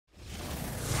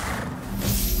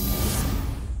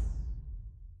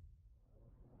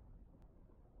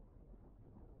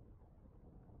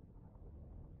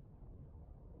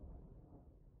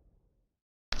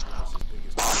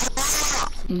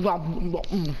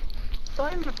Don't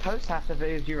even post half the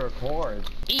videos you record.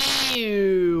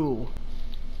 Ew.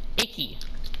 Icky.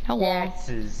 Hello.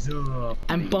 Yes,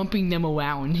 I'm bumping them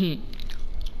around.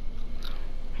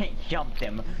 Jump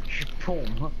them.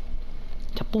 Boom.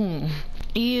 Boom.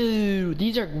 Ew.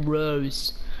 These are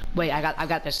gross. Wait, I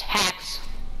got this. Hacks.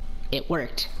 It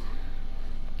worked.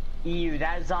 Ew,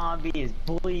 that zombie is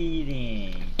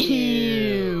bleeding.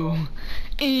 Ew.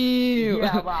 Ew.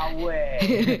 Get out of my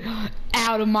way.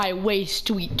 Out of my way,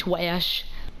 sweet twash.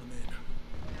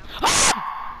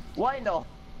 What in the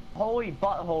holy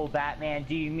butthole, Batman,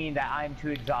 do you mean that I'm too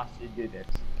exhausted to do this?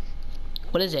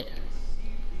 What is it?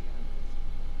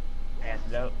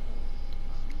 Antidote.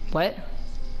 What?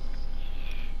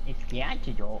 It's the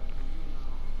antidote.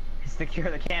 It's to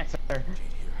cure the cancer.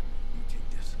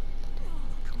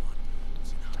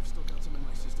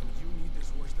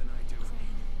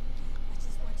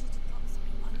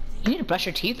 You need to brush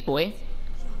your teeth, boy.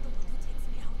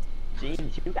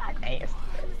 Jeez, you got nasty.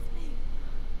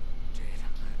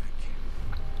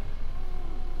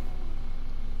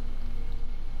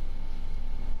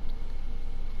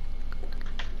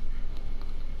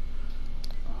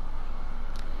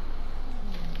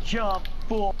 Jump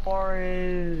for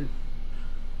it.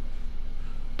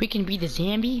 We can be the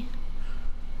zombie.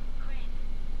 Crane,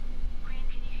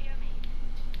 can you hear me?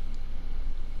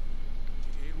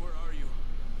 Jade, where are you?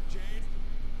 Jade?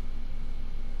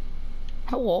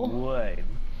 Hello. Wood.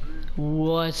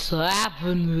 What's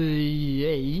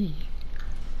happening?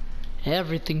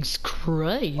 Everything's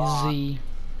crazy.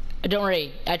 Don't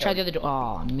worry. I tried the other door.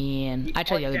 Oh man, I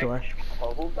tried the other door.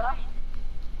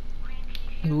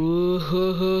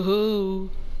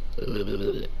 Woo-hoo-hoo-hoo.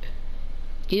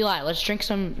 Eli, let's drink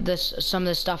some of this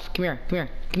stuff. Come here.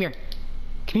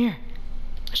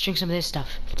 Let's drink some of this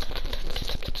stuff.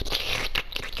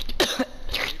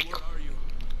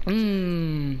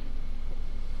 Mmm.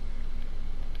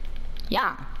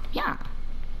 Yeah.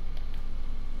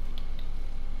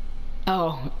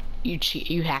 Oh, you cheat,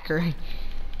 you hacker.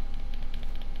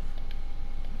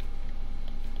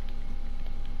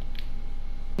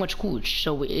 Much cool,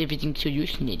 so everything's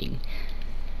hallucinating.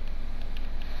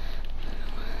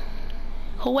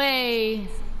 Away!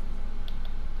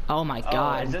 Oh my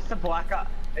god. Is this the Black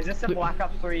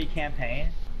Ops 3 campaign?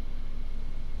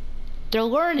 They're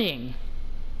learning!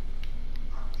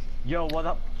 Yo, what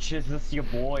up? Is this your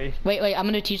boy? Wait, I'm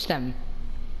gonna teach them.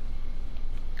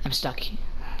 I'm stuck.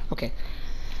 Okay.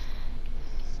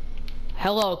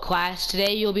 Hello class,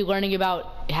 today you'll be learning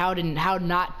about how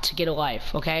not to get a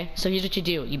life, okay? So here's what you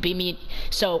do, you beat me,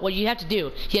 so what you have to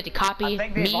do, you have to copy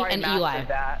me and Eli.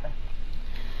 That.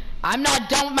 I'm not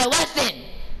done with my lesson!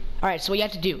 Alright, so what you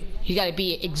have to do, you gotta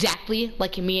be exactly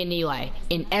like me and Eli,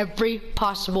 in every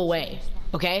possible way,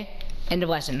 okay? End of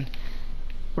lesson.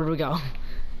 Where do we go?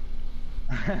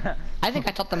 I think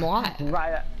I taught them a lot.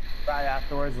 Right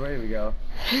afterwards, where do we go?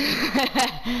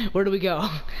 Where do we go?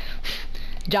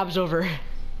 Job's over.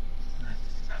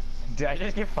 Did I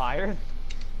just get fired?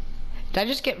 Did I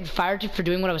just get fired for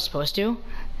doing what I was supposed to?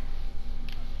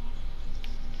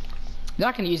 They're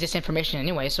not gonna use this information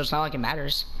anyway, so it's not like it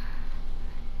matters.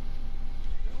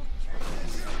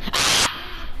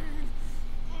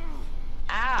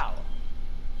 Ow!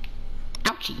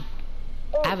 Ouchie.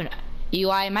 I have an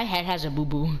Eli, my head has a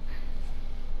boo-boo.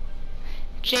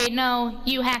 Jade, no,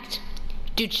 you hacked.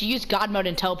 Dude, she used God mode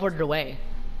and teleported away.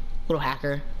 Little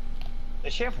hacker.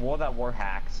 Does she have war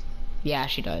hacks? Yeah,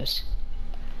 she does.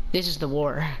 This is the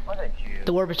war. What a Jew.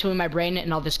 The war between my brain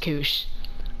and all this koosh.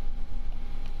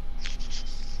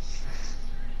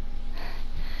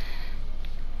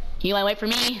 Eli, wait for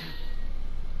me.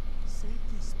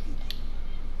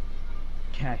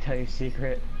 Can I tell you a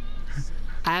secret?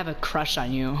 I have a crush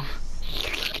on you.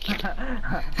 Am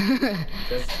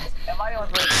I the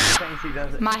only person who thinks he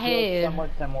does it? My He head. looks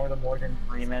somewhat similar to Morgan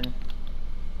Freeman.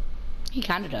 He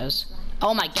kinda does.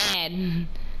 Oh my god.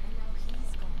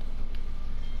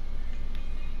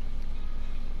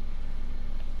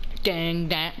 Dang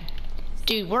that.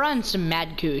 Dude, we're on some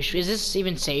mad koosh. Is this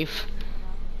even safe?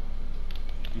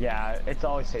 Yeah, it's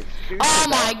always safe. Oh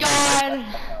my god!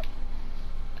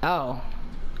 Oh.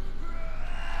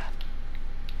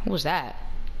 What was that?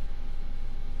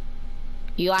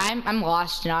 Eli, I'm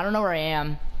lost and I don't know where I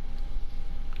am.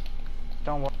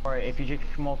 Don't worry, if you just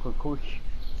smoke a kush,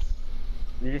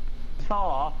 you just fall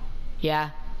off.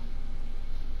 Yeah.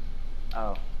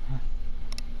 Oh.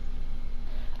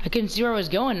 I couldn't see where I was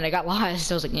going and I got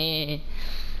lost. I was like, eh.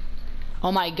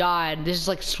 Oh my god, this is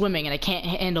like swimming and I can't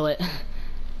handle it.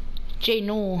 Jay,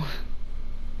 no.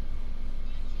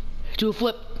 Do a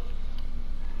flip.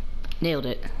 Nailed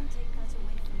it.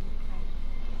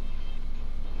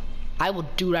 I will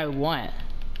do what I want.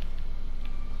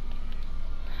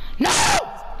 No!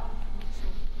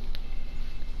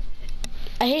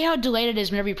 I hate how delayed it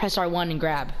is whenever you press R1 and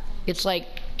grab. It's like,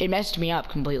 it messed me up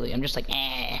completely. I'm just like,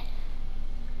 eh.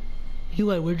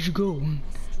 Eli, where'd you go?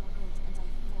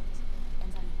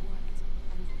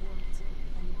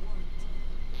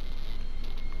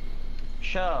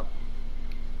 Shut up.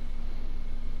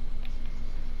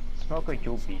 Smoke a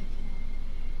joopy.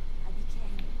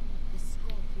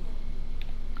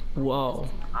 Whoa.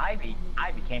 I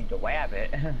became the rabbit.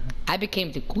 I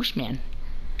became the goose man.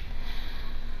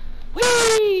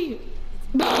 Whee!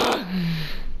 Bah!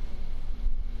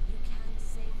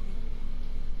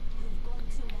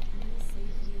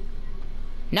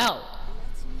 No.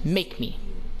 Make me.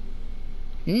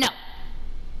 No.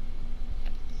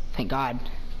 Thank God.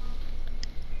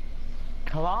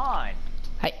 Come on.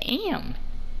 I am.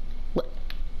 What?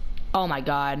 Oh my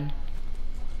God.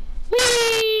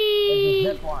 Whee!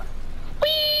 Zip one. Whee!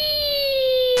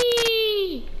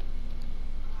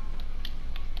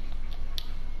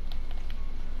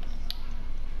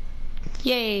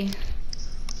 Yay.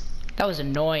 That was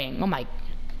annoying. Oh my.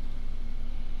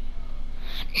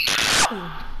 No!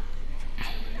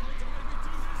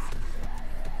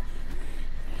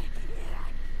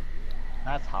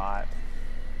 That's hot.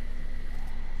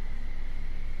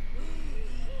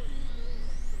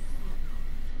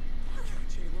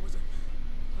 Jade, what was it?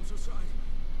 I'm so sorry.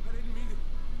 I didn't mean to.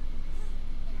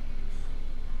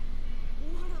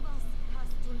 One of us has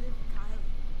to live, Kyle.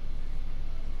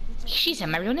 She said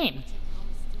my real name.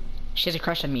 She has a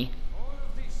crush on me. All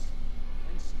of this,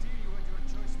 and still you had your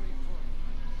choice made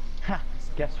for. Ha,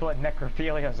 guess what?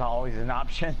 Necrophilia is always an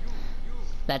option.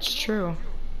 That's true.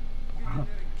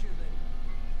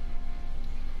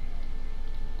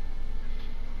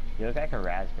 You look like a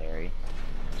raspberry.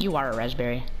 You are a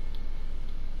raspberry.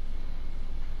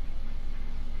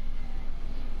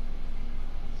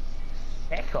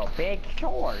 That's a big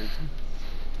sword.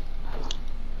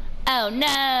 Oh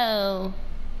no!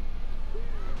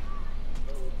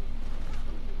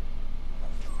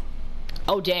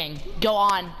 Oh dang, go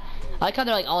on. I like how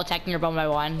they're like all attacking her one by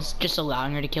one, just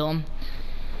allowing her to kill him.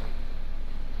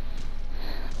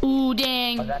 Ooh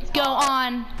dang, Oh, that's go hot.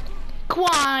 on.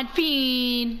 Quad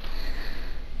feed.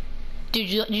 Dude,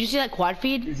 did you see that quad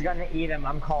feed? He's gonna eat him.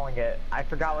 I'm calling it. I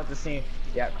forgot what the scene.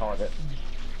 Yeah, called it.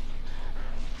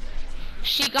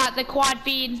 She got the quad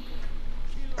feed.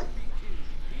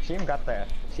 She even got the.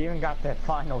 She even got the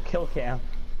final kill cam.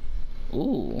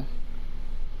 Ooh.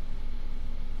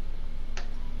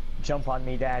 Jump on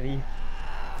me, daddy.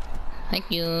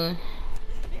 Thank you.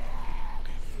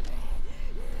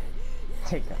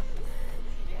 Take her.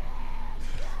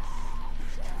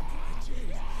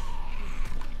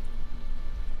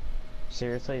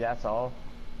 Seriously, that's all?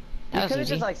 That You was could have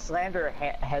easy. just like slammed her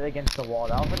head against the wall.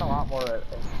 That would have been a lot more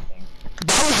interesting.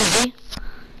 That was easy.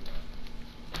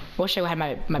 Wish I had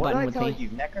my What did button I with tell me. you?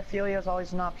 Necrophilia is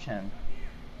always an option.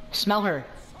 Smell her.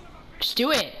 Just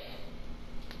do it.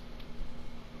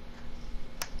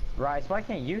 Rise, why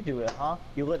can't you do it, huh?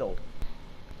 You little.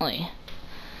 Wait.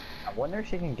 I wonder if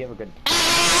she can give a good.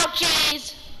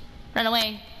 Ouchies! Run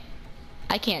away.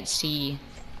 I can't see.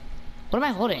 What am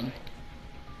I holding?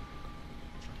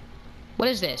 What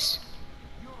is this?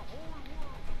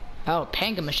 Oh,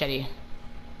 panga machete.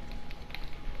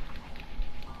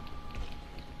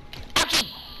 Ouchie!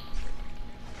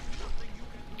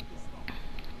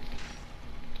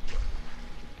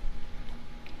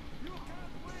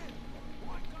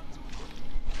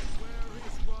 Where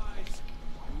is Rise?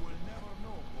 You will never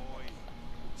know, boy.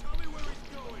 Tell me where he's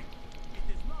going. It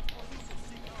is not for you to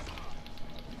seek out now.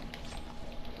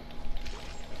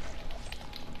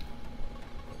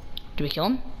 Do we kill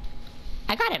him?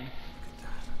 I got him.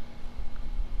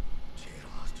 Jade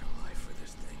lost her life for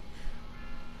this thing.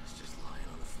 It's just lying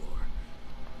on the floor.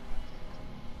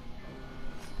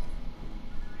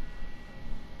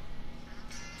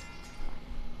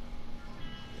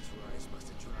 This Rise must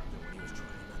have dropped it when he was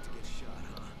trying not to get shot,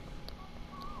 huh?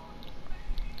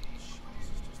 Shit, this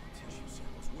is just tissue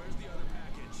samples. Where's the other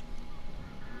package?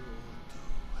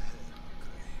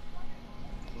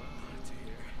 Wow, to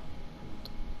hear.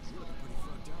 You're looking pretty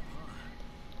fucked up, huh?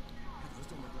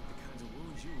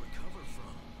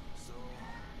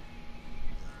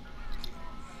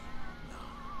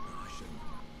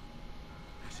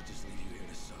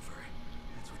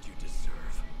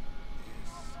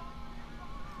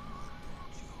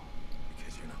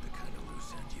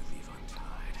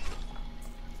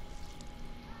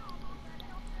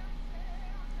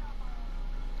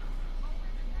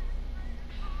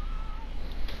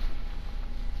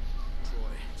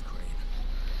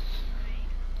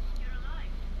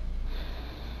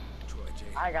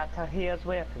 I got Tahiya's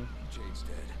weapon. Jade's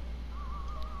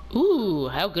dead. Ooh,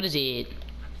 how good is it?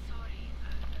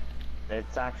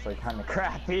 It's actually kind of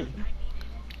crappy.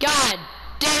 God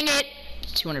dang it!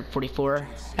 244.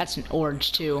 That's an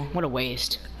orange too. What a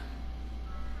waste.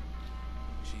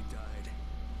 She died,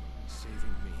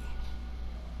 saving me.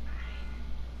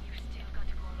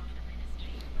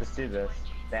 Let's do this.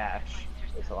 Dash.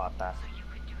 It's a lot faster.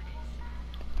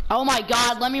 Oh my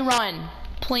God, let me run.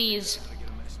 Please. Gotta get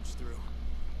a message through.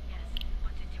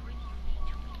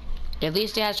 At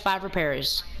least it has 5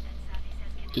 repairs.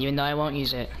 Even though I won't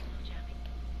use it.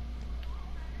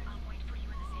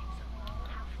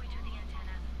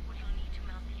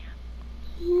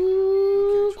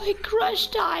 Ooh, my crush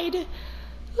died.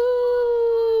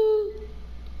 Ooh.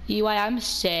 UI, I'm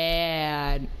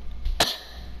sad.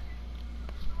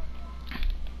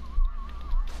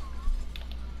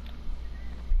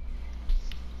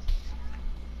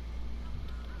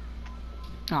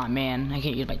 Aw, man, I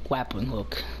can't use my grappling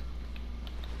hook.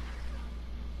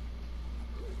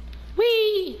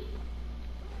 Whee!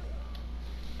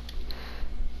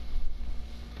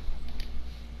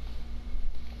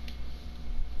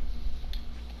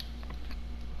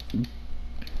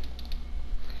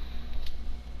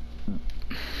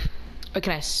 Oh,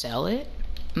 can I sell it?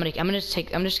 I'm just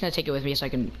gonna take it with me so I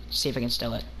can see if I can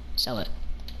sell it.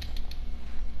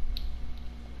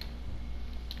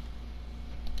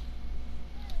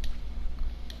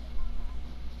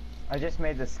 I just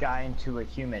made this guy into a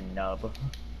human nub.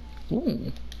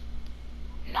 Ooh.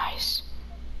 Nice.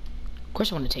 Of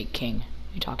course I want to take King. What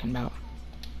are you talking about?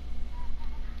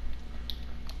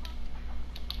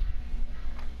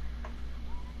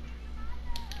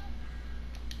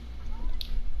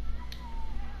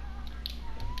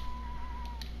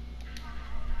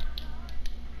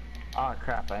 Oh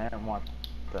crap, I didn't want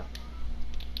the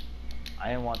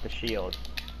shield.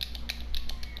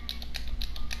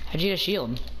 How'd you get a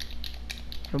shield?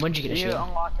 Or when'd you get a You shield?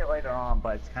 unlock it later on,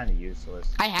 but it's kind of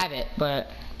useless. I have it, but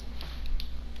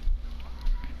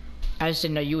I just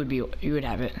didn't know you would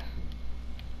have it.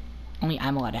 Only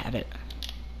I'm allowed to have it.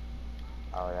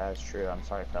 Oh, that's true. I'm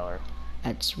sorry, feller.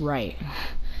 That's right.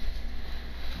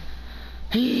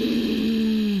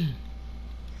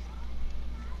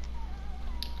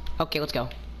 Okay, let's go.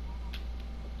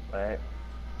 Right?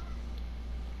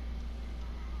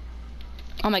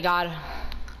 Oh my God.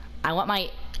 I want my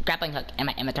grappling hook in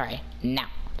my inventory now.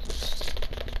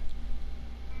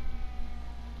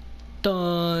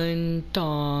 Dun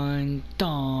dun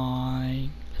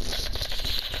dun.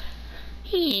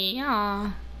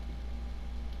 Yeah.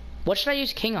 What should I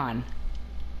use King on?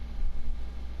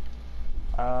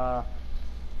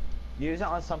 Use it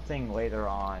on something later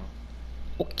on.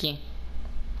 Okay.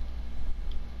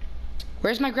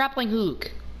 Where's my grappling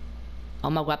hook? Oh,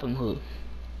 my grappling hook.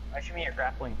 I should mean your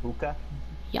grappling hookah.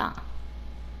 Yeah.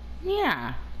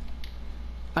 Yeah.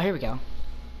 Oh, here we go.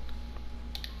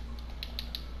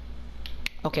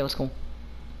 Okay, let's go.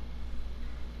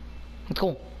 Let's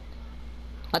go.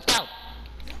 Let's go.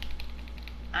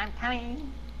 I'm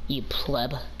coming. You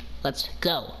pleb. Let's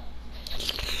go.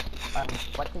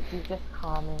 What did you just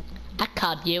call me? I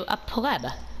called you a pleb.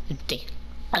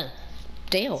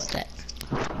 Deal with it.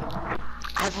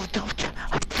 I don't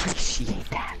appreciate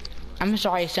that. I'm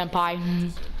sorry, senpai.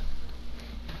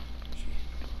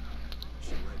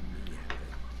 She let me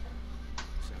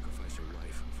sacrifice her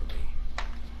life for me.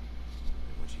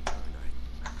 And when she turned,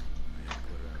 I helped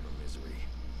put her out of her misery.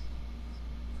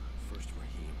 First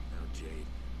Raheem, now Jade.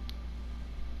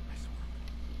 I swear.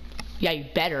 Yeah, you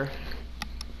better.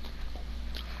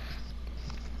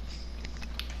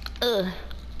 Ugh.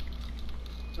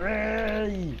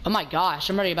 Hey! Oh my gosh,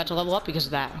 I'm already about to level up because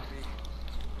of that.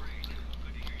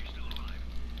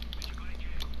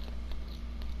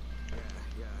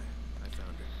 Yeah, I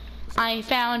found her. I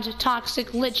found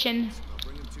Toxic Lichen. I'll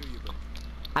bring him to you, but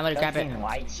I'm gonna grab it. Something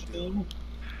light steam?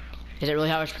 Is it really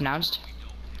how it's pronounced?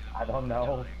 I don't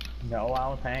know. No, I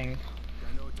don't think. I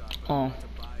know, Doc, but Oh. to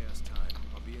buy us time.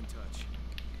 I'll be in touch.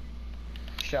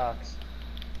 Shucks.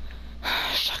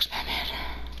 Shucks, Batman.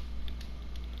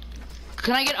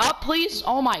 Can I get up, please?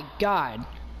 Oh my god.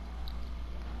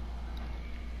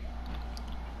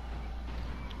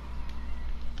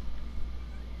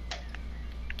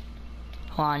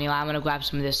 Hold on, Eli, I'm gonna grab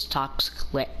some of this toxic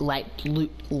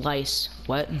lice.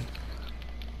 What?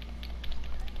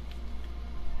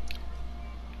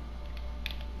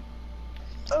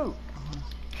 Oh!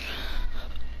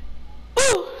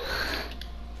 Ooh!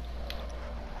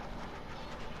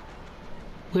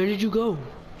 Where did you go?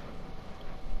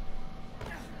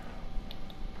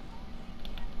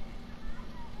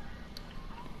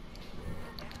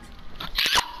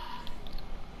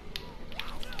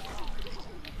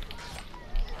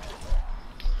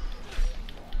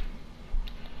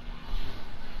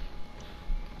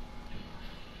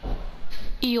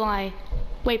 Eli,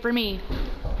 wait for me.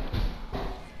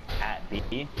 At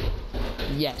B.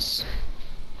 Yes.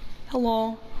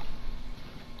 Hello.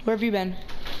 Where have you been?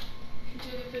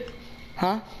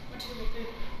 Huh?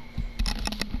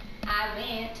 I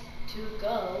went to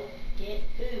go get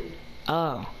food.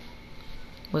 Oh.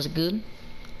 Was it good?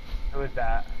 Who was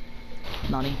that?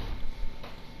 Nani?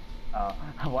 Oh,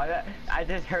 what? I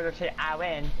just heard her say, I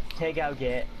went to go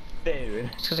get food.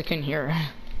 It's because I couldn't hear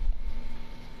her.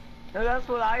 No, that's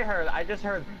what I heard. I just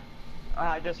heard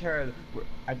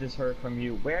from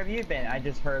you. Where have you been? I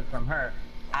just heard from her.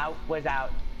 I was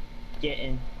out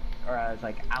getting, or I was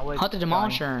like, I was How to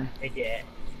demolish her? to get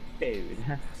food.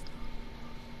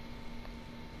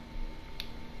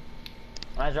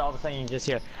 Imagine all of a sudden you just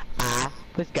hear, I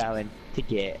was going to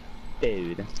get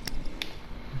food.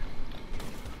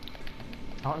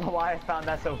 I don't know why I found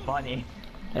that so funny.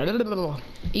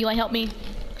 Eli, help me.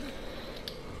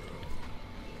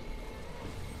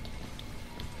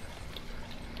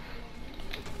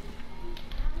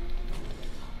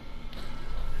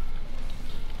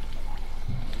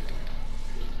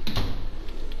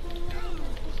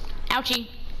 Ouchie.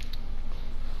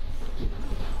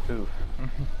 Oof.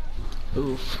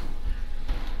 Oof.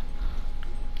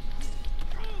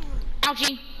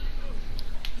 Ouchie.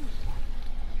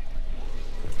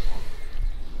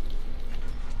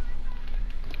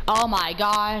 Oh my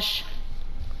gosh.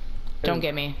 Don't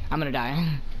get me. I'm gonna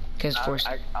die. Cause force.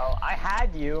 I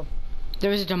had you. There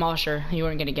was a demolisher. You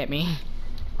weren't gonna get me.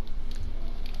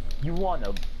 You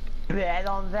wanna bet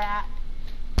on that?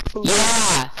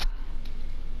 Yeah.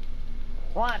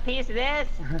 Want a piece of this?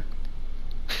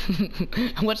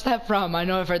 What's that from? I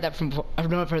know I've heard that from. I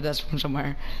know I've heard that from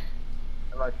somewhere.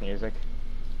 I like music.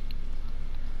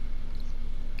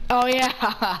 Oh yeah,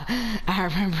 I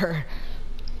remember.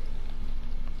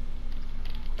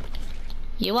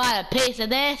 You want a piece of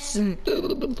this?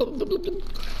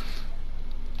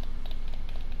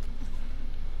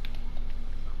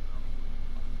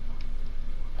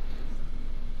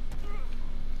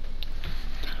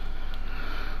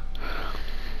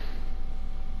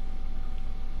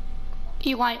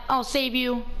 Eli, I'll save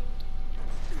you.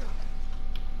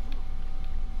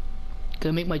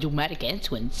 Gonna make my dramatic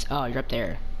entrance. Oh, you're up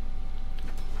there.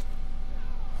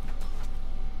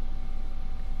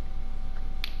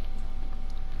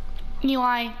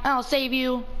 Eli, I'll save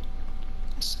you.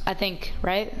 I think,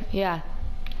 right? Yeah.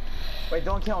 Wait,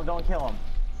 don't kill him, don't kill him.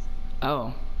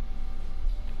 Oh.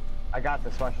 I got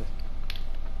this, watch this.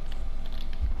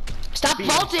 Stop Beat him.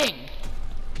 vaulting!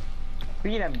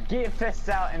 Beat him, get your fists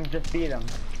out and just beat him.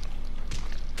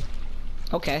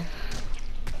 Okay.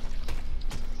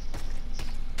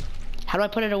 How do I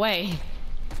put it away?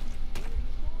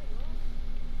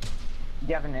 Do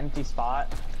you have an empty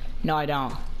spot? No, I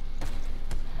don't.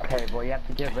 Okay, well you have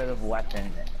to get rid of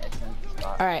weapon. It's an empty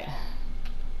spot. Alright.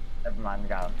 Never mind,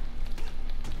 got him.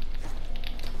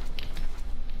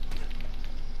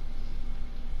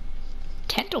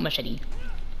 Tento machete.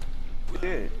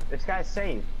 Dude, this guy's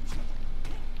safe.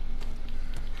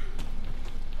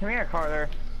 Come here, Carter.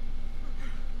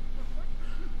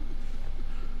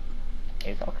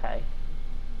 He's okay.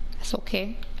 That's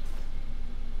okay.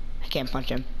 I can't punch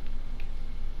him.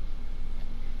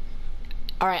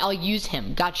 Alright, I'll use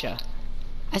him. Gotcha.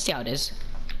 I see how it is.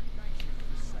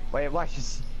 Wait, watch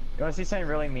this. You wanna see something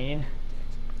really mean?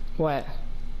 What?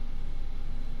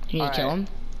 You need to kill him?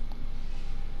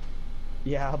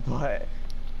 Yeah, but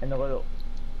in the little.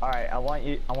 Alright, I want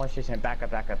you to say back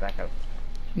up.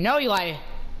 No, Eli.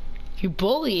 You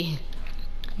bully.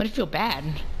 I'm gonna feel bad.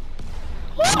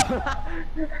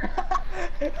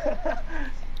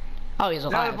 Oh, he's No,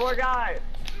 alive. the poor guy.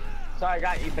 Sorry, I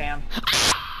got you, fam.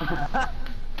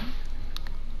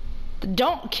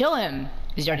 Don't kill him.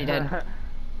 He's already dead.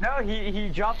 No, he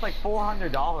dropped like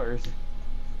 $400.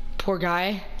 Poor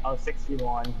guy. Oh,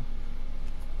 61.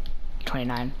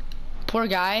 29. Poor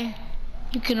guy.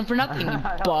 You kill him for nothing, you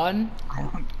bon.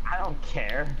 I don't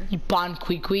care. You bon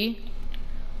Queequee.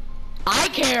 I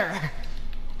care!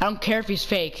 I don't care if he's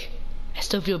fake. I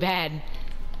still feel bad.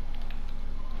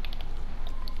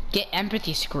 Get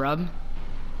empathy, scrub.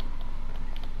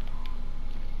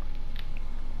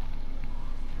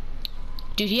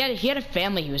 Dude, he had a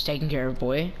family he was taking care of,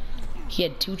 boy. He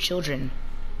had 2 children.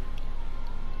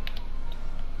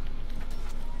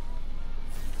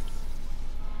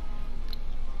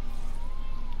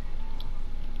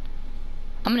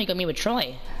 I'm gonna go meet with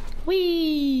Troy.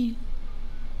 Whee!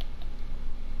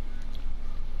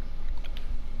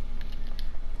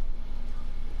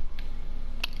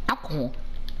 Alcohol.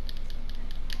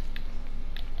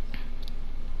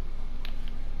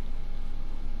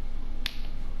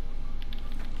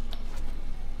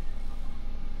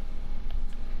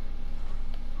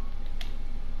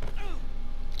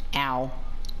 Ow.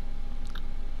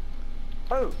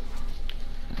 Oh.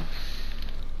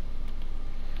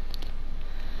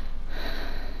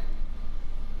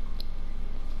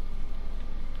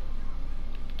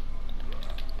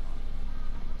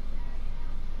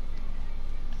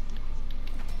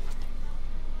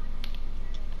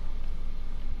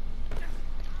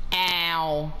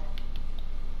 Ow.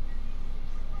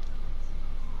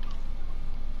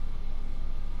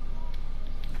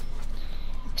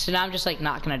 So now I'm just like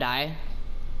not gonna die.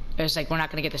 It's like we're not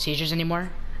gonna get the seizures anymore.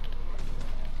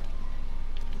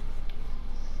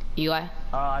 Eli?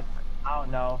 I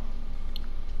don't know.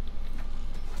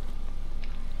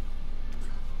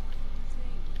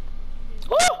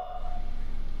 Woo!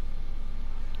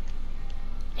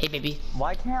 Hey, baby.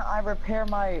 Why can't I repair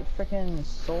my freaking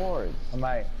sword? Or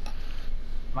my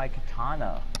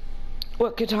katana?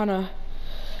 What katana?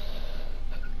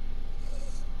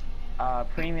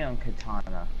 Premium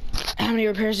katana. How many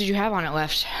repairs did you have on it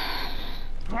left?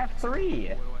 I have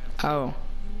 3. Oh.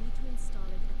 You need to install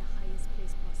it at the highest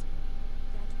place possible.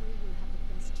 That way we'll have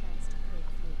the best chance to break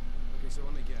through. Okay, so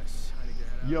let me guess. I need to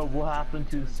head out Yo, to what that happened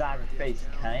to giant turret cyberspace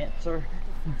town. cancer?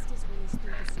 The fastest way is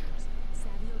through the sewers.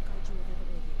 Savvy will guide you over the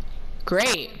radio. Great.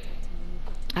 Contact me when you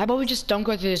get to How about we just don't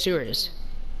go through the sewers?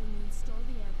 When you install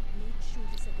the app, make sure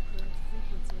to set the correct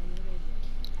frequency on your radio.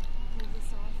 Pull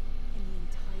this off, and the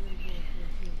entire world will hear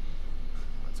you.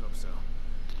 Let's hope so.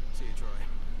 See you, Troy.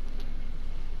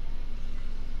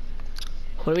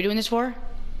 What are we doing this for?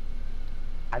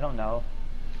 I don't know.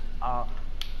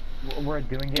 We're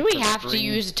doing it. Do we for have to free.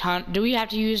 use a ton? Do we have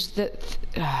to use the?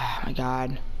 Oh my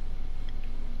god.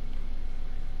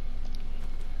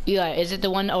 Eli, is it the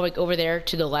one like over there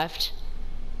to the left?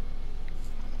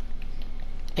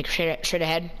 Like straight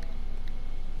ahead?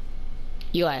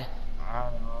 Eli, I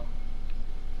don't know.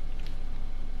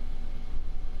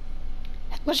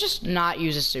 let's just not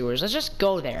use the sewers. Let's just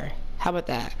go there. How about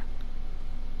that?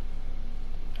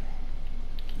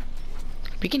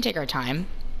 We can take our time.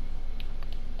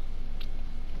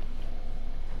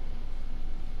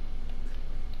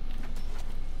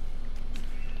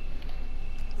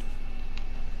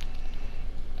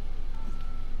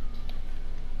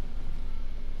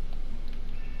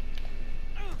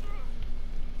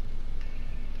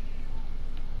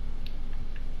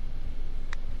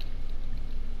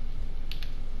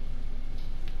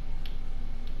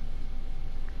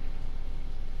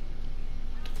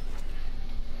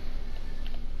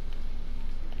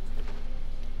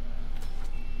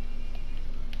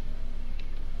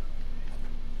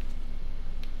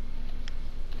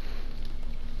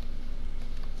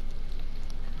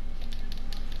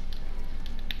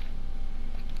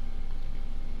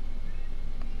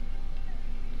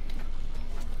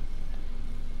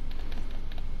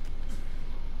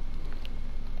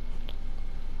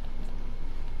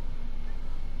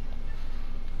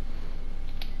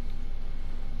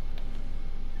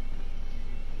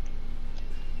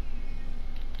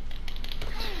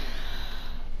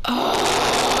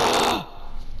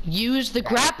 Use the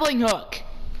grappling hook.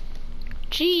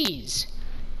 Jeez.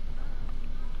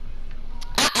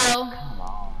 Uh-oh. Come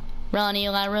on. Run,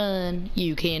 Eli, run.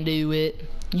 You can do it.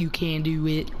 You can do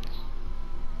it.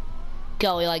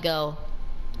 Go, Eli, go.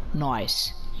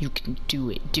 Nice. You can do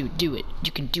it. Dude, do it.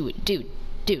 You can do it. Dude.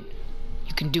 Dude.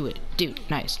 You can do it. Dude.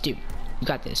 Nice. Dude. You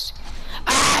got this.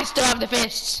 Ah, I still have the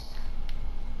fists.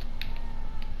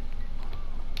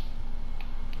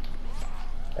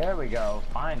 There we go.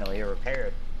 Finally, it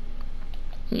repaired.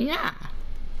 Yeah.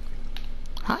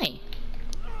 Hi.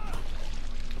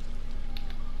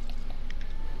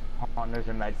 Hold on, there's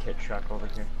a med kit truck over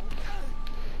here.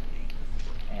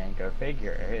 And go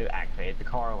figure, it activated the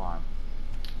car alarm.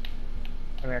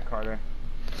 Come here, Carter.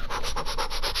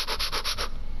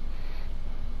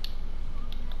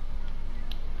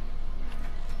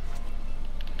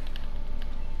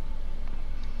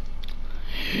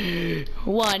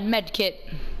 One med kit.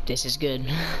 This is good.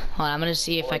 Hold on, I'm gonna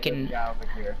see if I can. Yeah, over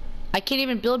here. I can't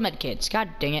even build med kits. God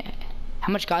dang it.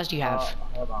 How much gauze do you have?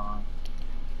 Hold on.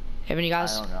 Have any I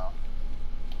gauze? don't know.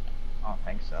 I don't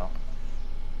think so.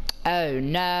 Oh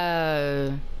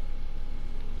no.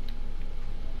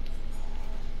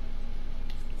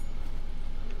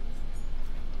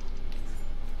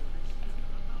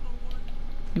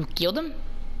 You killed him?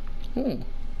 Ooh.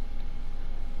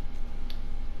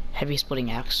 Heavy splitting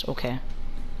axe, okay.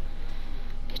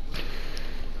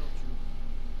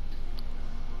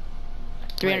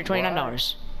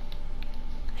 $329.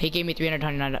 He gave me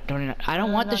 $329. I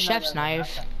don't want the chef's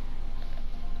knife.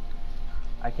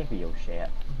 I can't be your shit.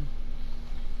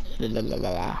 La, la, la, la,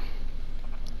 la.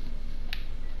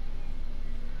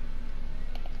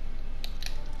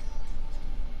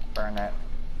 burn it.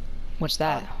 What's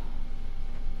that?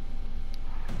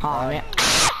 Oh man.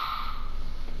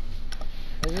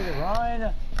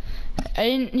 Run! I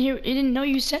didn't know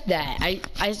you said that. I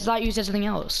thought you said something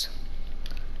else.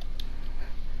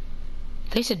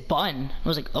 They said bun. I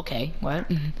was like, okay, what?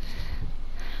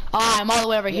 Oh, I'm all the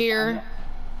way over here.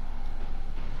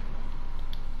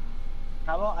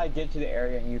 How about I get to the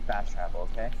area and you fast travel,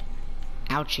 okay?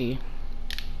 Ouchie.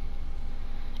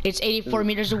 It's 84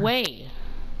 meters away.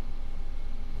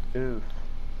 Oof.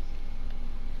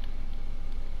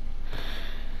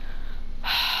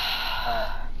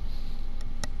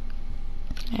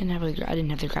 I didn't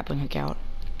have the grappling hook out.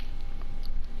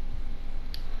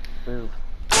 Oof.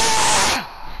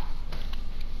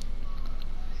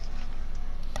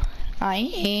 I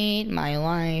hate my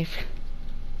life.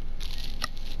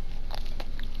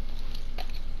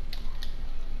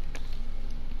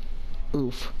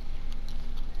 Oof.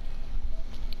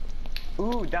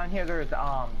 Ooh, down here there's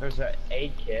an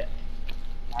aid kit.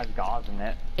 It has gauze in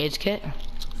it. AIDS kit?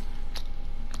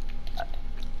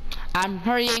 I'm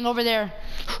hurrying over there.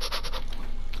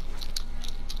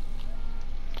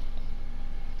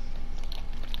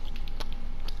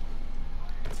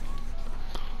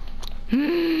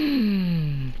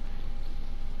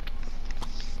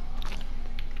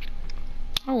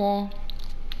 Oh well.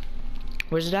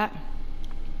 Where's it at?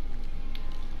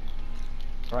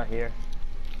 Right here.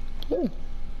 Ooh.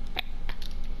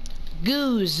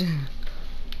 Goose.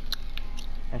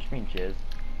 I just mean jizz.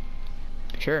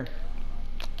 Sure.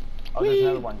 Oh, there's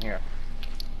another one here.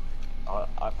 Oh,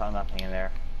 I found nothing in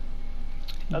there.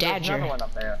 Oh, there's Dadger. another one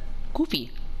up there.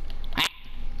 Goofy.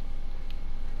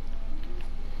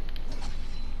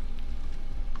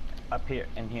 Up here,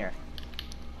 in here.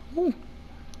 Ooh.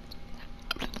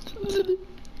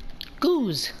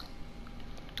 Goose.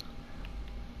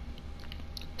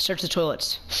 Search the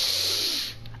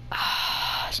toilets.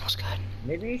 Ah, smells good.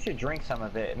 Maybe you should drink some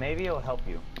of it. Maybe it'll help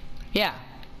you. Yeah.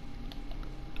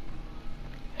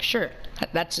 Sure.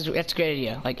 That's a great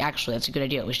idea. Like, actually, that's a good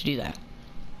idea. We should do that.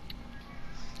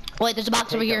 Wait, there's a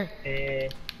box over here.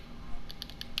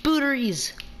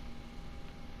 Booteries.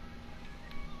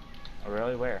 Oh,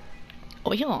 really? Where?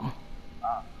 Oh, yeah.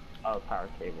 Oh, power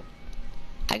cable.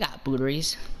 I got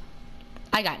booteries.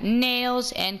 I got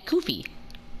nails and Koofy.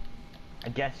 I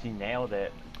guess you nailed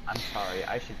it. I'm sorry.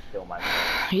 I should kill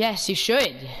myself. Yes, you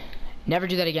should. Never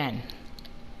do that again.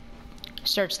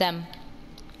 Search them.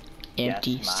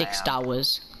 Empty. Yes,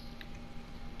 $6.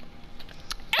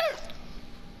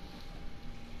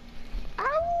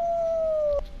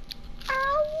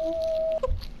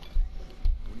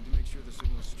 We need to make sure the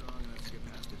signal is strong enough to get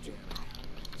past the jamming.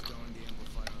 Installing the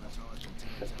amplifier on the tallest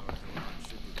antenna tower garage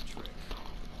should do the trick.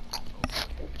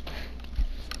 Okay.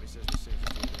 Sammy says the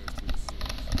safest way there is through the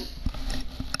sewers.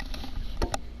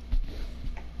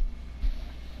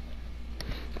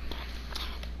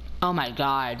 Oh my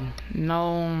god.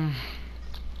 No.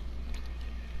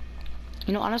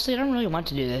 You know, honestly, I don't really want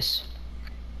to do this.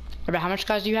 About how much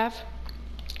guys do you have?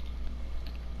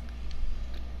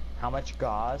 How much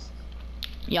gauze?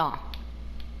 Yeah.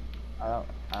 I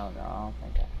don't know. I don't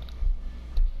think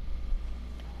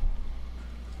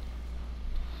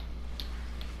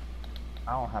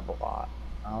I don't have a lot.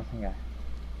 I don't think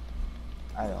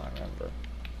I don't remember.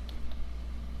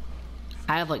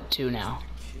 I have like 2 now.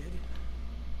 Kid?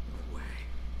 No way.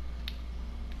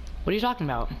 What are you talking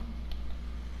about?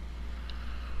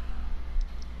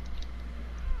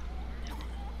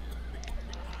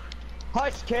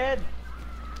 Hush, kid!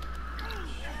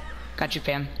 Got you,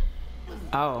 fam.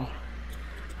 Oh.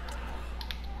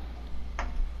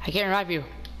 I can't revive you.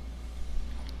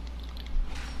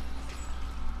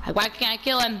 Why can't I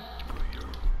kill him?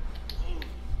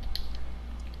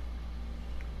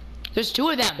 There's 2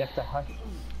 of them. You have to hush.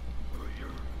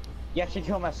 You have to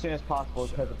kill him as soon as possible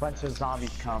because a bunch of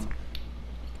zombies come.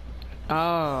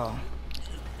 Oh.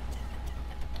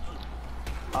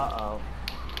 Uh-oh.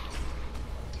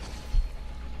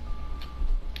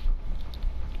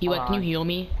 Can you heal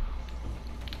me?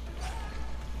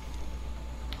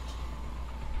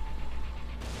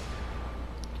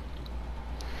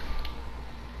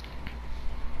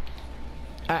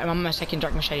 I'm on my second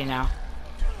dark machete now.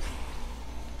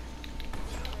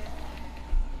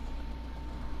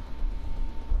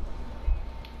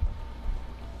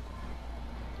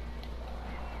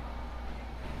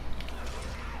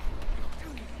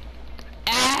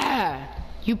 Ah!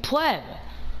 You pleb!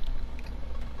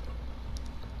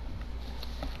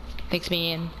 Thanks,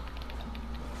 man.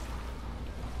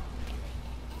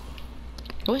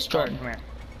 Where's Jordan? Come here.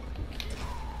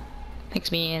 Thanks,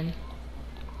 man.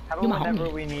 How You about my whenever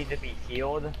homie. we need to be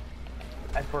healed,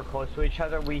 if we're close to each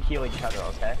other, we heal each other,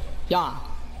 okay? Yeah.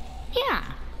 Yeah.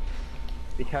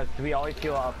 Because we always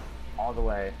heal up all the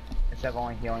way, instead of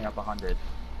only healing up 100.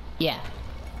 Yeah.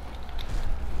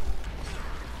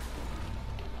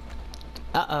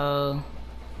 Uh-oh.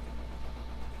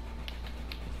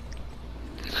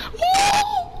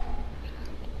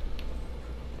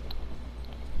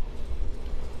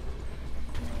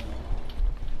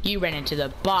 You ran into the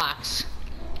box.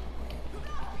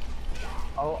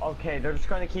 Oh, okay, they're just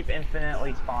going to keep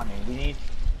infinitely spawning. We need...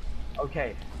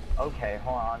 Okay, okay,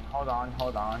 hold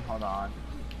on.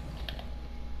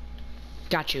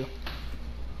 Got you.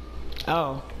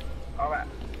 Oh. Alright.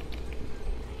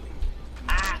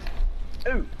 Ah!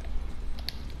 Ooh!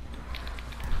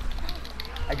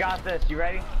 I got this, you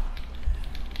ready?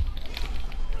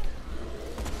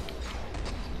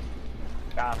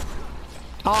 Got it.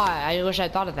 Oh, I wish I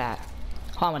thought of that.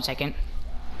 Hold on 1 second.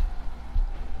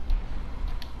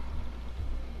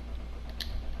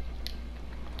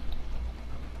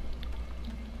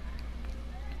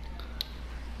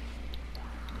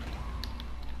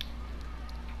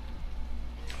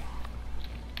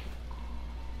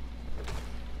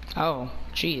 Oh,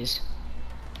 jeez.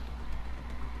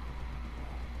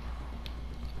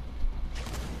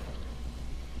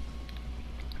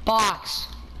 Box!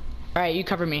 Alright, you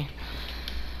cover me.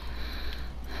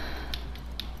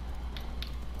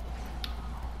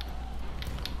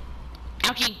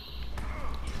 Ouchie!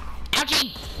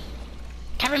 Ouchie!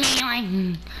 Cover me,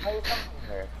 Eli! How you coming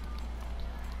here?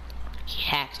 He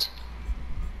hacked.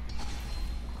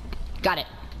 Got it.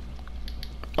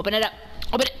 Open it up.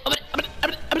 Open it, open it, open it,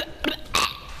 open it, open it, open it.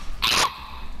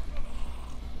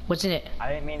 What's in it?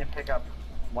 I didn't mean to pick up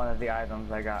one of the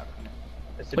items I got.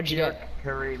 It's a What'd you pure get?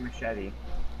 curry machete.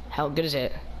 How good is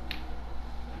it?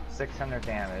 600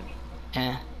 damage.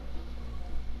 Eh.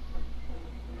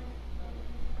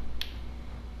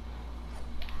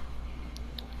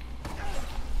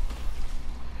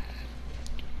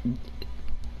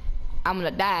 I'm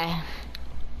gonna die.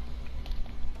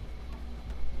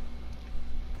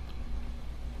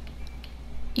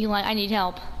 Eli, I need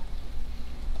help.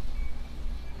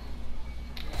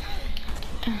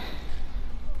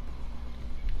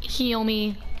 Heal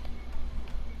me.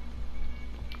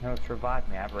 No, it's revived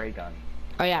me. I have a ray gun.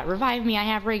 Oh yeah, revive me. I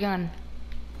have ray gun.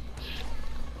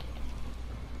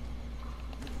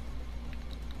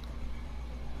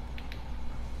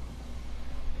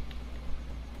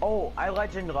 Oh, I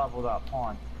legend leveled up. Hold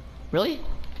on. Really?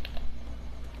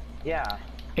 Yeah.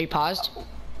 Are you paused?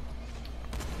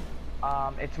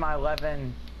 It's my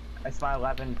 11th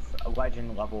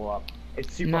legend level up.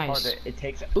 It's super Nice. hard. It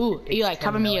takes. Ooh, it takes Eli, 10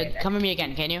 cover me. million. Cover me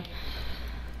again, can you?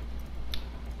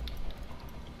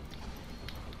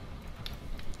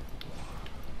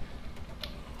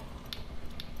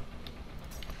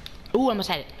 Ooh, I almost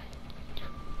had it.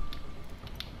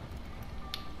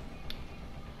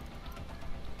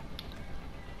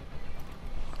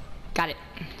 Got it.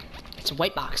 It's a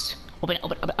white box. Open it,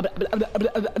 open it, open it, open it, open it, open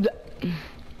it, open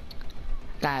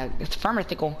it. It's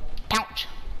pharmaceutical pouch.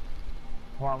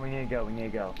 Hold on, we need to go. We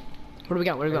need to go. Where do we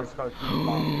go? Where do we Let's go? go to the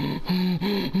farm.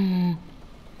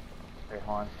 Wait,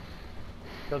 hold on.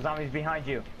 Those zombies behind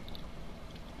you.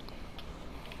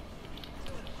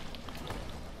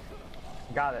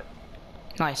 Got it.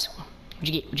 Nice. What'd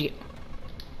you get? What'd you get?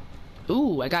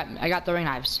 Ooh, I got throwing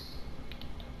knives.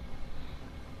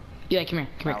 Eli, come here.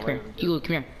 Come here, come here. Elu,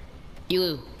 come here.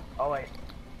 Elu. Oh wait.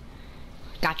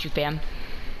 Got you, fam.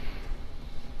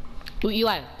 Ooh,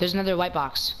 Eli, there's another white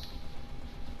box.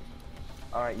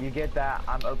 All right, you get that.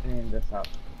 I'm opening this up.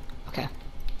 Okay.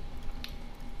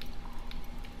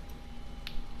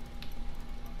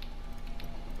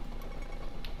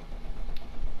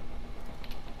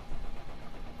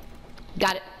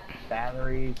 Got it.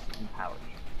 Batteries and pouch.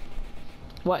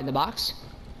 What, in the box?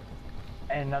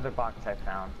 And another box I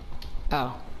found.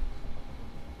 Oh.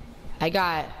 I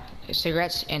got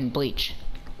cigarettes and bleach.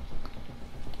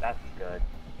 That's good.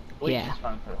 Bleach Yeah. is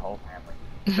fun for the whole family.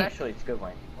 Especially it's good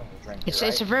when you drink it, It's a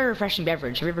right? very refreshing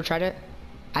beverage. Have you ever tried it?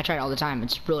 I try it all the time.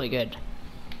 It's really good.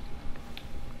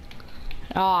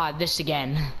 Ah, this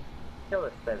again. Kill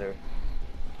it better.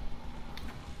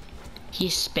 He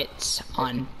spits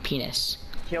on penis.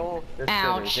 Kill the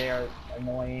Ouch. spitters. They are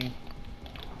annoying.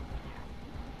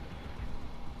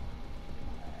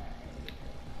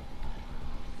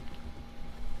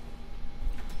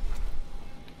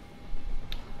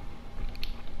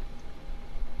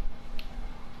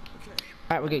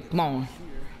 Alright, we're good. Come on.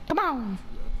 Come on. Up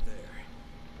there.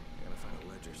 Gotta find a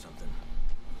ledge or something.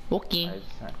 Okay. I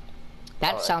just-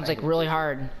 That Oh, sounds thank like you. really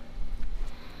hard.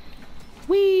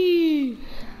 Whee!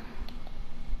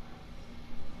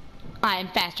 I'm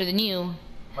faster than you.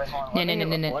 Wait, hold on. No, Let no, me,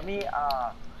 no, no, no. let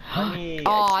me,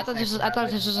 Oh, I thought this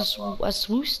was a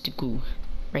swoostiku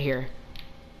right here.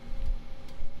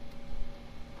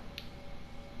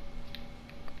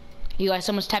 Eli,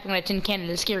 someone's tapping on a tin can and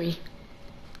it's scary.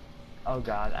 Oh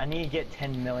god, I need to get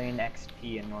 10 million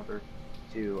XP in order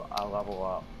to level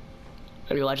up.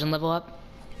 Are your legend level up?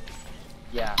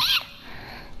 Yeah.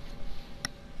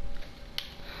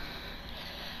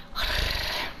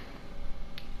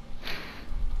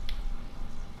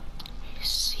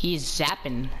 He's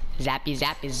zapping. Zappy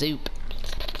zappy zoop.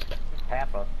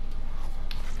 Papa.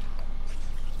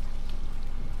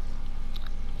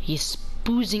 He's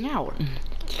spoozing out.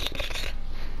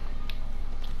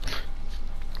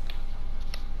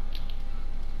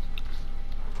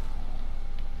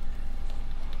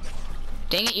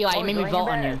 Dang it, Eli, you made me vault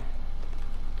on you.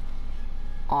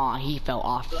 Aw, he fell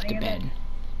off the bed.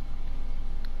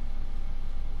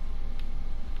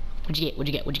 What'd you get? What'd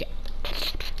you get? What'd you get?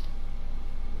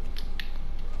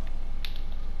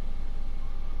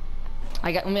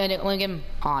 I got, let me get him.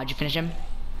 Aw, did you finish him?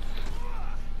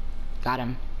 Got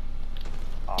him.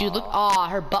 Dude, look, aw,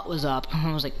 her butt was up.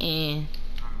 I was like, eh.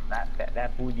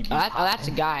 That booty be Oh, that's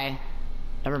a guy.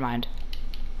 Never mind.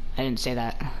 I didn't say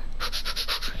that.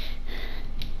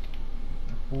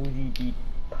 Booty be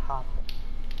poppin'.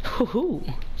 Hoo-hoo.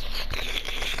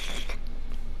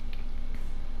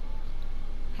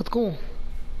 Let's go.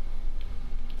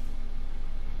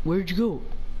 Where'd you go?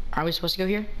 Are we supposed to go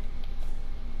here?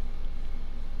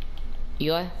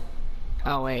 Eli?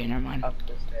 Oh wait, never mind. Up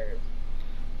the stairs.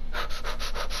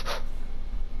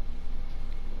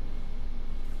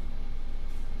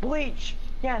 Bleach!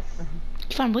 Yes!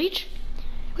 You found bleach?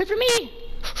 Wait for me!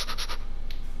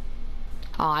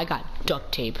 Oh, I got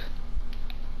duct tape.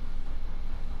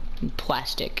 And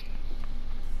plastic.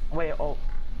 Wait, oh.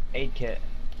 Aid kit.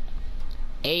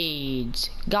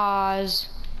 AIDS. Gauze.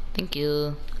 Thank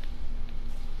you.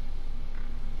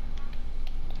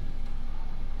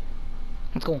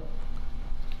 Let's go.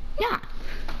 Yeah.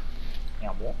 Yeah,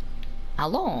 what?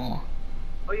 Hello.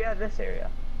 Oh yeah, this area.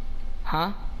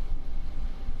 Huh?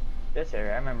 This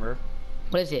area, I remember.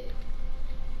 What is it?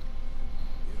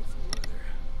 Beautiful weather.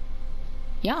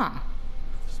 Yeah.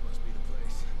 This must be the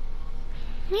place.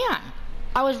 Yeah.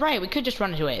 I was right. We could just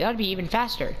run into it. That would be even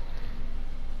faster.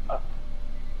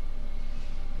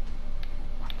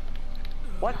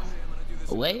 What?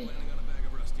 Away? Landing on a bag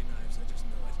of rusty knives, I just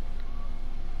know it.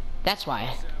 That's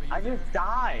why. I just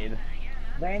died.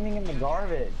 Landing in the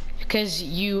garbage. Because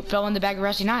you fell in the bag of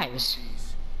rusty knives.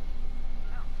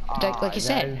 Like you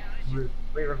said.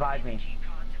 Wait, revive me.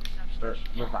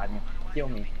 Revive me. Heal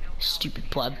me. Stupid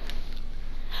pleb.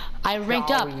 I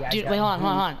ranked up. Sorry, I Dude, got wait, hold on,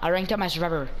 hold on, moved. hold on. I ranked up my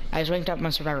survivor. I just ranked up my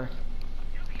survivor.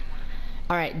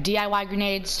 Alright, DIY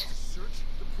grenades.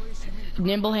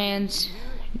 Nimble hands.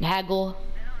 Haggle.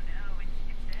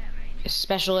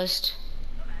 Specialist.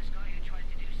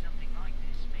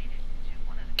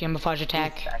 Camouflage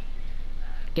attack.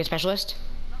 Get specialist?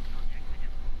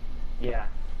 Yeah.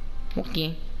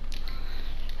 Okay.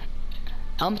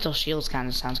 Elemental shields kind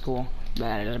of sounds cool,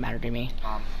 but it doesn't matter to me.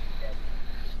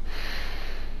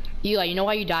 Eli, you know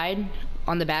why you died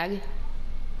on the bag?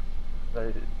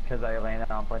 Because I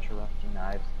landed on a bunch of rusty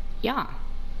knives. Yeah.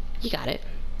 You got it.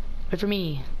 Wait for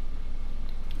me.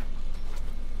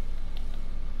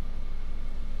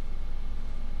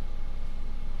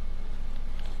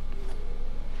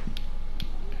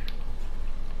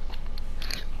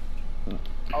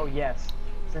 Oh yes.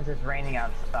 Since it's raining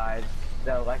outside,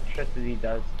 the electricity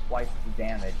does twice the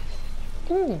damage.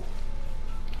 Ooh.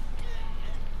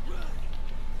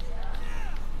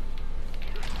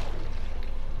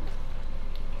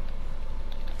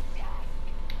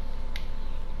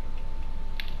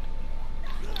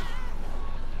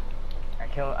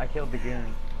 I killed the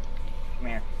goon. Come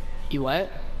here. You what?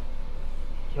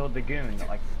 Killed the goon,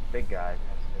 like the big guy.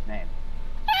 That's his name.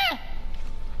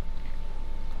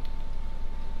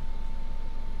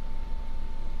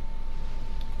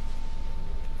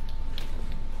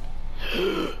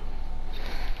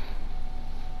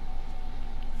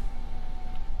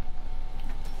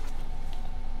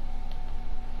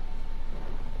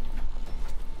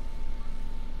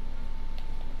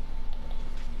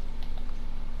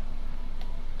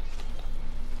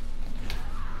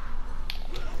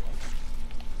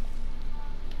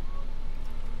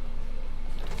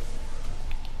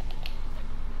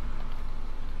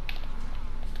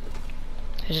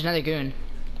 There's another goon.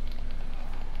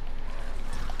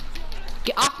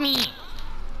 Get off me!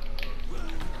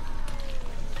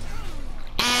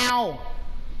 Ow!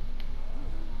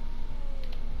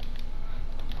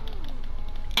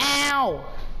 Ow!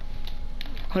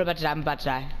 I'm about to die. I'm about to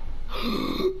die.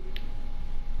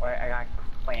 Wait, I got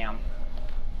clam.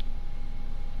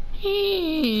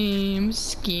 I'm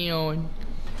scared.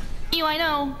 Ew, I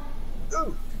know.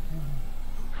 Ooh.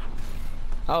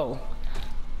 Oh.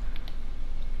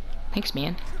 Thanks,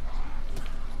 man.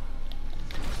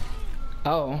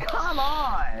 Oh. Come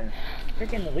on!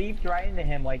 Freaking leaped right into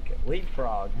him like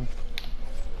leapfrog.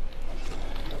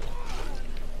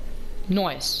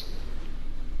 Nice.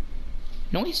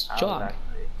 Nice That was job.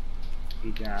 actually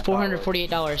easier than I thought it was.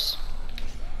 $448.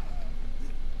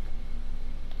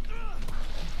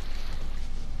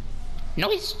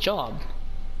 Nice job.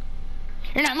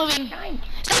 You're not moving. Stop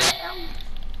it.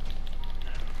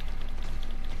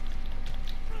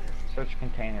 Search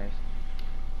containers.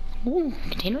 Ooh,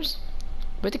 containers?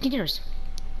 Where are the containers?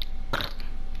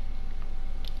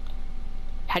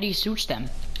 How do you search them?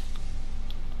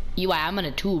 Eli, I'm in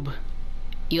a tube.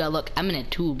 Eli, look, I'm in a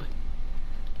tube.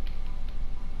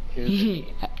 Eli,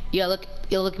 look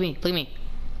at me, look at me.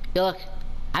 Eli, look,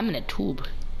 I'm in a tube.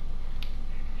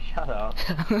 Shut up.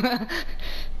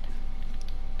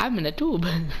 I'm in a tube.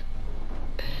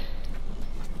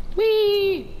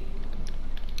 Whee!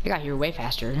 I got here way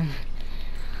faster.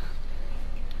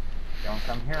 Don't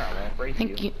come here, I won't break you.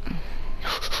 Thank you.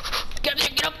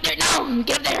 Get up there, no!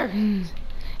 Get up there!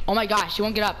 Oh my gosh, you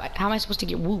won't get up. How am I supposed to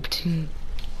get whooped?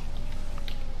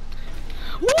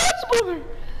 What's a boomer?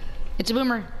 It's a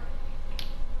boomer.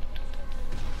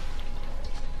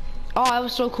 Oh, that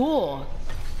was so cool.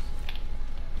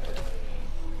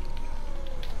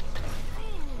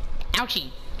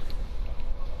 Ouchie.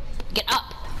 Get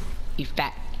up, you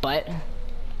fat butt.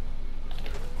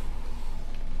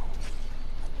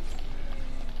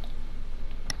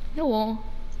 No.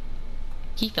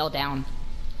 He fell down.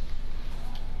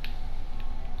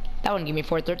 That one gave me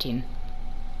 413.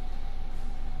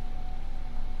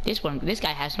 This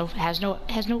guy has no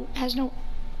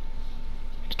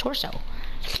torso.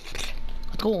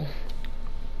 Let's go.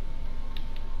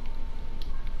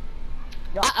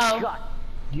 Uh-oh. God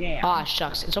damn. Ah,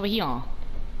 shucks. It's over here.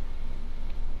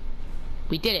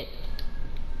 We did it.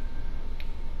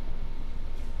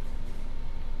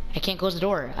 I can't close the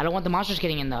door. I don't want the monsters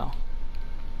getting in though.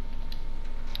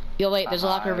 Yo, wait. There's a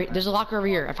locker over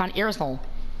here. I found aerosol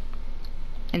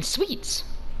and sweets.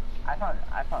 I found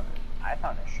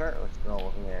a shirtless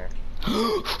girl over there.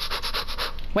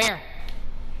 Where?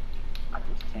 I'm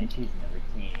just saying, she's never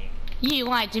seen. You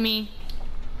lied to me.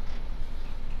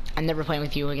 I'm never playing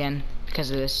with you again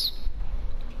because of this.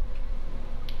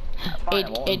 Fine, I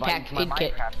won't Aid invite pack, you to my aid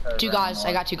kit. Minecraft server 2 gauze. I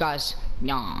anymore. got 2 gauze.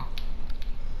 Nah.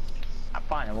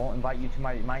 Fine, I won't invite you to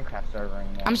my Minecraft server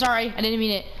anymore. I'm sorry. I didn't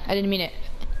mean it. I didn't mean it.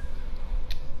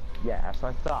 Yeah, so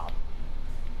I stopped.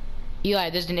 Eli,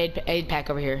 there's an aid pack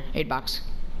over here. Aid box.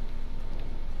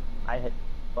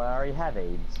 But I already have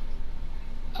AIDS.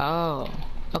 Oh.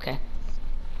 Okay.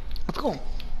 That's cool.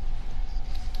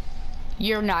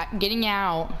 You're not getting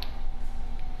out.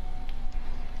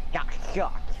 Got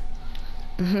shot.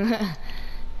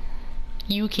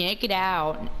 You can't get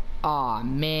out. Aw,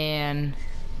 man.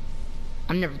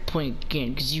 I'm never playing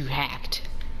again because you hacked.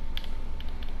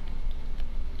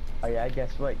 Oh yeah,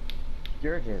 guess what?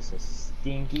 You're just a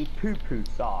stinky poo-poo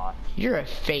sauce. You're a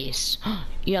face.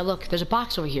 Yeah, look, there's a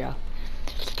box over here.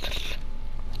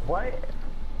 What?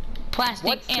 Plastic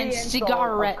What's the and insult of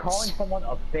cigarettes. calling someone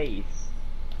a face?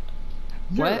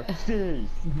 What? You're a face.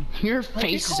 Your Like,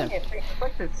 face is you're a. calling it face. It's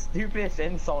like the stupidest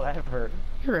insult ever.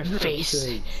 You're a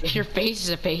face. Your face is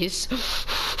a face.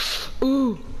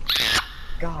 Ooh.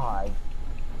 God.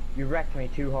 You wrecked me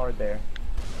too hard there.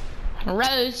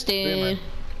 Roasted.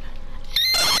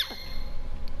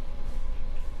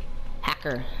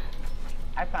 Hacker.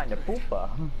 I found a poopa.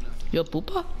 You a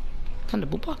poopa? Found a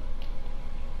poopa?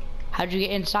 How'd you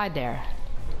get inside there?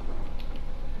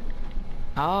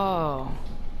 Oh.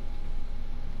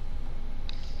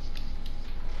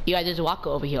 Yeah, there's a walker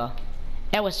over here.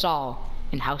 Aerosol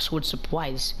and household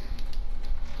supplies.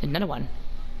 Another one.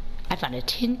 I found a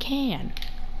tin can.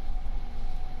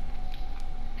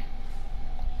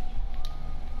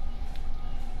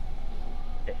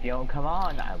 If you don't come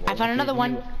on, I will. I found another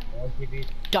one. I'll give you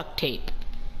Duct tape.